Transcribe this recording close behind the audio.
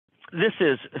This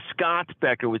is Scott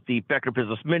Becker with the Becker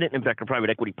Business Minute and Becker Private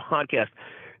Equity Podcast.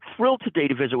 Thrilled today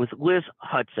to visit with Liz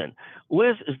Hutson.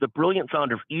 Liz is the brilliant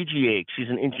founder of EGH. She's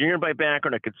an engineer by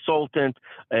background, a consultant,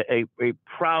 a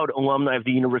proud alumni of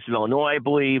the University of Illinois, I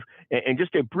believe, and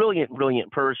just a brilliant,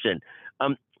 brilliant person.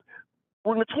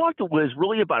 We're going to talk to Liz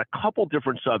really about a couple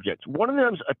different subjects. One of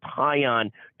them is a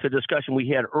tie-on to a discussion we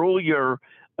had earlier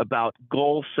about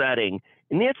goal setting,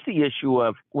 and that's the issue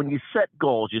of when you set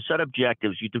goals, you set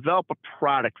objectives, you develop a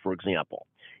product, for example.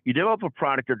 You develop a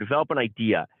product or develop an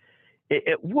idea.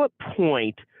 At what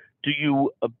point do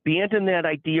you abandon that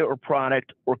idea or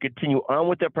product or continue on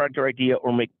with that product or idea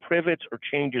or make pivots or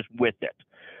changes with it?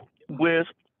 Liz,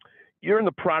 you're in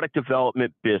the product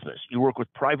development business. You work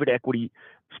with private equity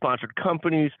sponsored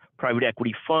companies, private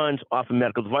equity funds, often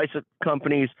medical device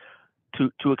companies,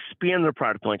 to expand their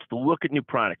product lines, to look at new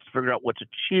products, to figure out what's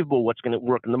achievable, what's going to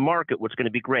work in the market, what's going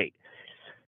to be great.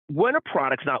 When a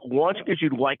product's not launching as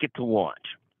you'd like it to launch,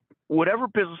 whatever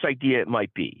business idea it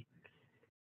might be,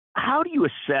 how do you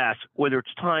assess whether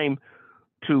it's time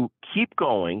to keep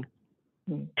going,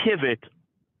 pivot,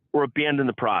 or abandon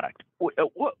the product, or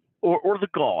the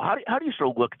goal? How do you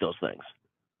sort of look at those things?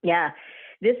 Yeah.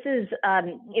 This is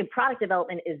product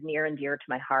development is near and dear to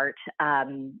my heart.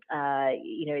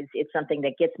 It's something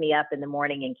that gets me up in the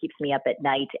morning and keeps me up at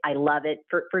night. I love it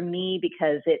for me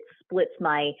because it splits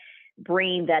my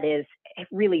brain that is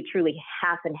really truly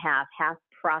half and half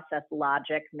process,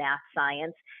 logic, math,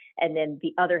 science, and then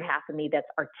the other half of me that's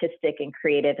artistic and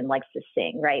creative and likes to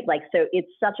sing, right? So it's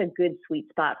such a good sweet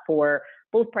spot for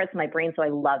both parts of my brain. So I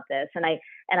love this. And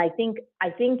I think,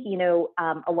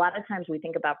 a lot of times we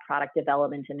think about product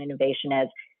development and innovation as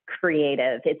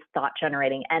creative, it's thought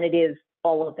generating, and it is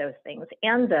all of those things.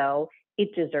 And though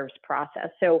it deserves process.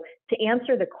 So to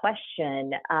answer the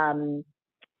question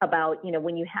about,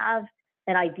 when you have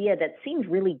an idea that seems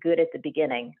really good at the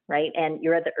beginning, right? And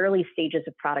you're at the early stages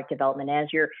of product development, as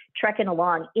you're trekking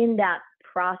along in that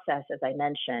process, as I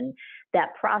mentioned, that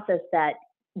process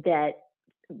that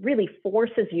really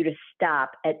forces you to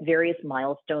stop at various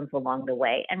milestones along the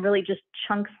way and really just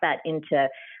chunks that into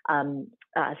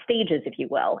stages, if you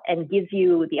will, and gives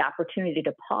you the opportunity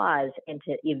to pause and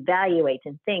to evaluate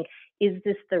and think, is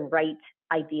this the right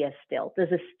idea still? Does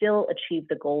it still achieve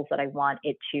the goals that I want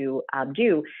it to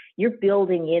do? You're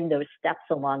building in those steps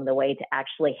along the way to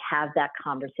actually have that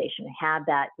conversation, have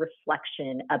that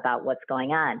reflection about what's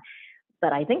going on.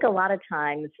 But I think a lot of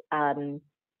times, I'm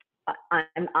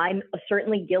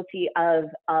certainly guilty of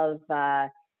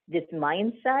this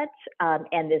mindset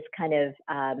and this kind of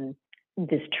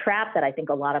this trap that I think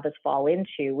a lot of us fall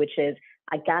into, which is,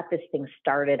 I got this thing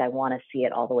started, I want to see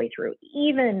it all the way through,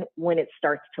 even when it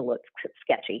starts to look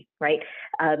sketchy, right?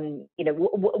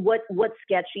 What's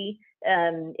sketchy?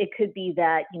 It could be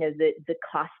that the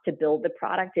cost to build the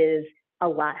product is a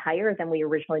lot higher than we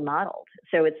originally modeled,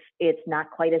 so it's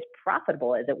not quite as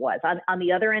profitable as it was. On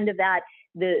the other end of that,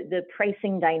 the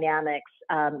pricing dynamics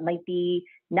might be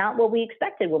not what we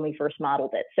expected when we first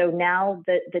modeled it. So now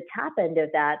the top end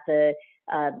of that, the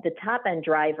top end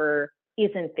driver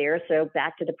isn't there. So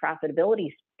back to the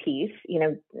profitability piece,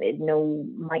 it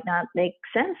might not make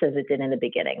sense as it did in the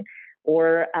beginning,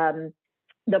 or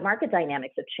the market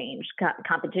dynamics have changed.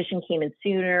 Competition came in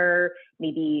sooner.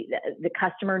 Maybe the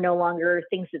customer no longer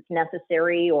thinks it's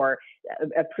necessary, or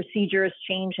a procedure has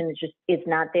changed and it's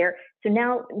not there. So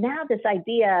now this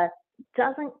idea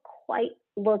doesn't quite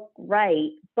look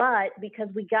right, but because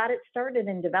we got it started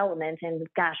in development, and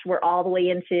gosh, we're all the way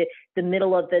into the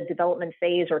middle of the development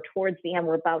phase or towards the end,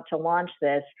 we're about to launch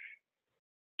this.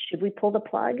 Should we pull the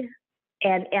plug?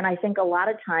 And I think a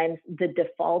lot of times the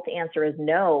default answer is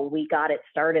no, we got it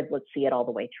started, let's see it all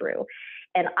the way through.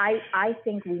 And I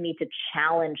think we need to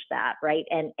challenge that, right?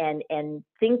 And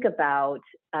think about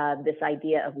this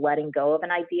idea of letting go of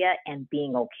an idea and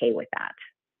being okay with that.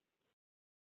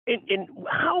 And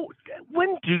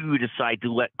when do you decide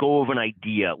to let go of an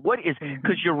idea?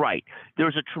 Because you're right,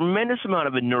 there's a tremendous amount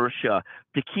of inertia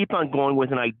to keep on going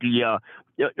with an idea,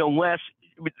 unless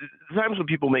the times when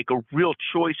people make a real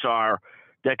choice are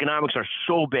the economics are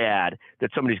so bad that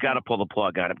somebody's got to pull the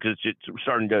plug on it because it's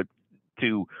starting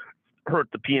to hurt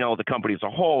the P&L of the company as a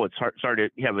whole. It's starting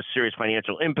to have a serious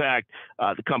financial impact.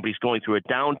 The company's going through a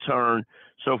downturn,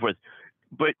 so forth.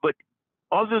 But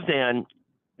other than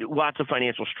lots of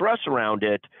financial stress around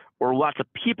it, or lots of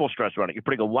people stress around it, you're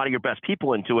putting a lot of your best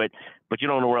people into it, but you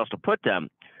don't know where else to put them.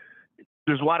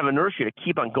 There's a lot of inertia to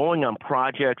keep on going on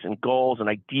projects and goals and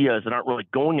ideas that aren't really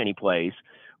going anyplace.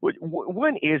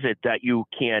 When is it that you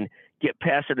can get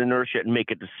past that inertia and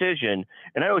make a decision?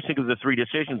 And I always think of the three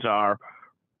decisions are,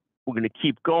 we're going to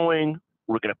keep going,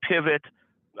 we're going to pivot,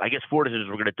 I guess 4 decisions: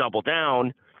 we're going to double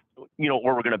down, or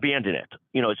we're going to abandon it.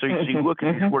 So you look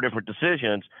at these 4 different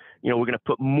decisions. We're going to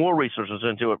put more resources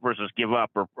into it versus give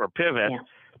up or pivot.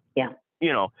 Yeah.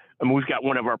 We've got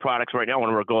one of our products right now, one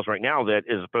of our goals right now, that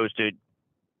is opposed to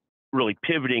really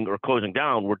pivoting or closing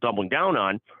down, we're doubling down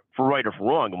on, for right or for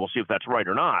wrong, and we'll see if that's right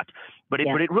or not. But it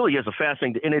really is a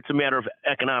fascinating, and it's a matter of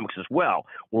economics as well.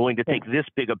 We're willing to take this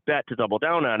big a bet to double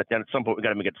down on it. Then at some point we got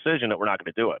to make a decision that we're not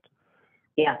going to do it.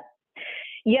 Yeah.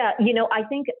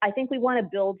 I think we want to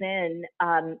build in.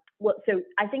 So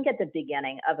I think at the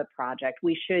beginning of a project,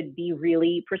 we should be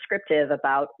really prescriptive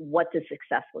about what does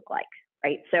success look like,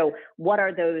 right? So what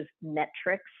are those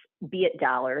metrics? Be it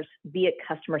dollars, be it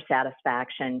customer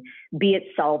satisfaction, be it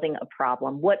solving a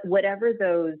problem, whatever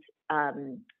those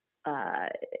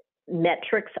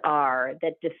metrics are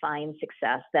that define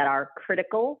success, that are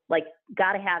critical, like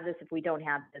got to have this. If we don't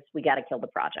have this, we got to kill the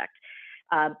project.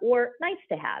 Or nice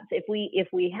to have. If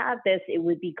we have this, it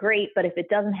would be great. But if it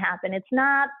doesn't happen, it's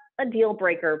not a deal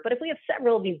breaker. But if we have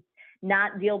several of these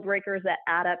not deal breakers that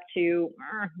add up to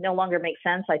no longer make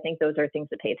sense, I think those are things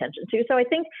to pay attention to. So I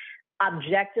think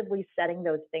objectively setting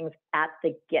those things at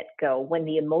the get-go, when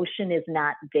the emotion is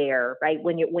not there, right?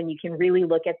 When you can really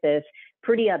look at this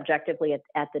pretty objectively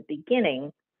at the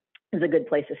beginning, is a good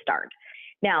place to start.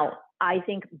 Now, I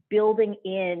think building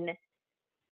in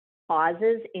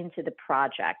pauses into the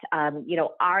project.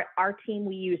 Our team,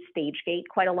 we use StageGate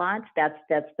quite a lot. That's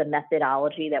the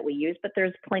methodology that we use, but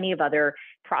there's plenty of other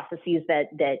processes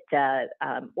that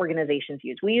organizations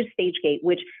use. We use StageGate,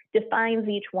 which defines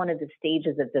each one of the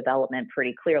stages of development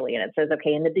pretty clearly. And it says,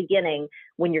 okay, in the beginning,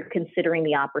 when you're considering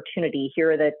the opportunity,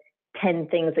 here are the 10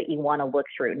 things that you want to look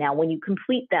through. Now, when you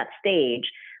complete that stage,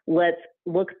 let's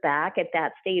look back at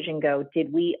that stage and go,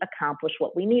 did we accomplish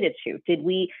what we needed to?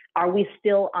 Are we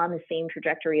still on the same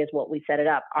trajectory as what we set it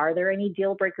up? Are there any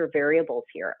deal breaker variables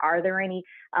here? Are there any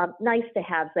nice to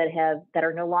haves that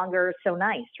are no longer so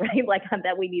nice, right? Like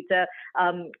that we need to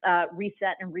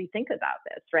reset and rethink about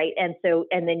this, right? And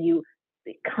then you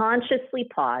consciously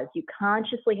pause, you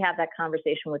consciously have that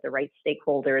conversation with the right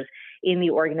stakeholders in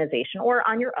the organization or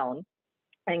on your own,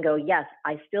 and go, yes,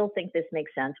 I still think this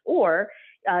makes sense. Or,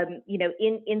 in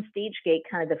StageGate,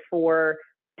 kind of the 4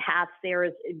 paths there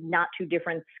is not too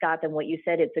different, Scott, than what you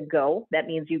said. It's a go. That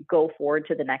means you go forward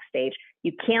to the next stage.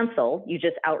 You cancel. You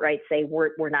just outright say,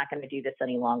 we're not going to do this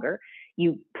any longer.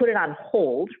 You put it on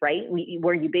hold, right?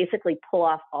 Where you basically pull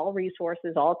off all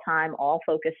resources, all time, all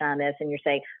focus on this, and you're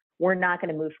saying, we're not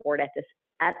going to move forward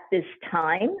at this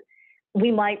time. We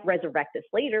might resurrect this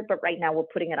later, but right now we're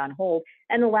putting it on hold.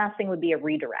 And the last thing would be a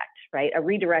redirect, right? A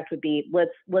redirect would be,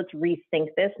 let's rethink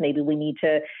this. Maybe we need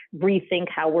to rethink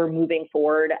how we're moving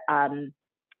forward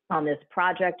on this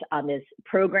project, on this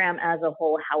program as a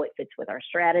whole, how it fits with our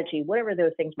strategy, whatever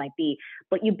those things might be.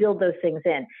 But you build those things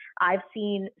in. I've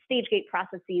seen StageGate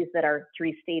processes that are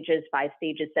 3 stages, 5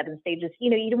 stages, 7 stages.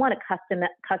 You don't want to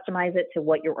customize it to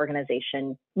what your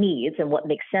organization needs and what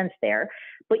makes sense there.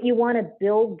 But you want to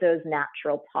build those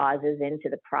natural pauses into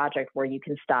the project where you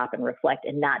can stop and reflect,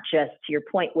 and not just, to your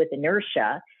point, with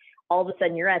inertia, all of a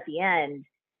sudden you're at the end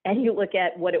and you look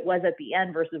at what it was at the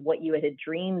end versus what you had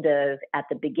dreamed of at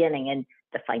the beginning, and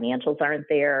the financials aren't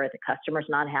there, the customer's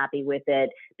not happy with it,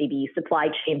 maybe supply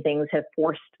chain things have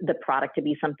forced the product to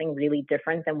be something really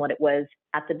different than what it was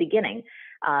at the beginning.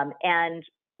 And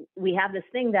we have this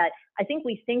thing that I think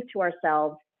we think to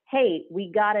ourselves, hey,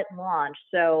 we got it launched,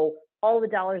 so all the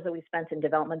dollars that we spent in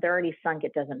development, they're already sunk,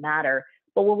 it doesn't matter.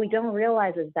 But what we don't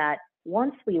realize is that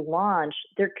once we launch,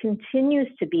 there continues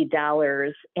to be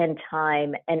dollars and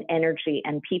time and energy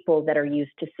and people that are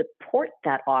used to support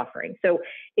that offering. So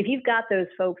if you've got those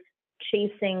folks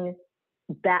chasing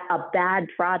a bad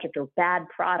project or bad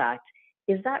product,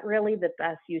 is that really the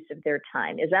best use of their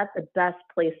time? Is that the best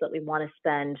place that we want to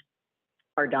spend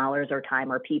our dollars or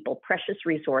time or people, precious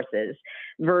resources,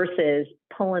 versus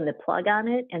pulling the plug on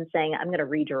it and saying, I'm going to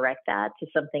redirect that to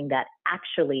something that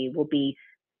actually will be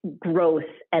growth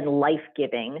and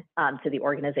life-giving to the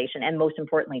organization, and most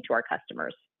importantly to our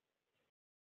customers.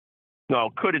 No,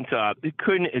 couldn't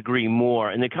agree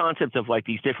more. And the concept of like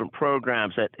these different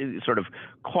programs that sort of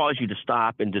cause you to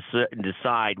stop and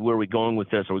decide where we're going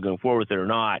with this, are we going forward with it or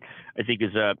not, I think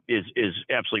is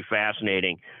absolutely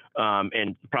fascinating.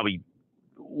 And probably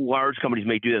large companies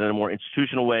may do that in a more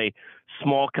institutional way.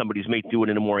 Small companies may do it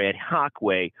in a more ad hoc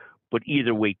way. But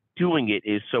either way, doing it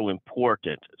is so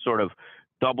important. Sort of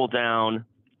double down,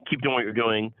 keep doing what you're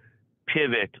doing,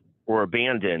 pivot or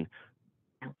abandon.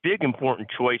 big, important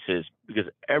choices, because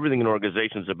everything in an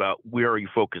organization is about where are you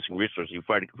focusing resources. You're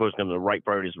focusing on the right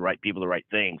priorities, the right people, the right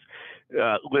things.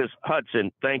 Liz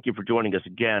Hutson, thank you for joining us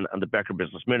again on the Becker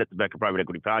Business Minute, the Becker Private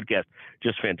Equity Podcast.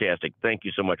 Just fantastic. Thank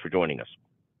you so much for joining us.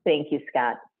 Thank you,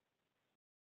 Scott.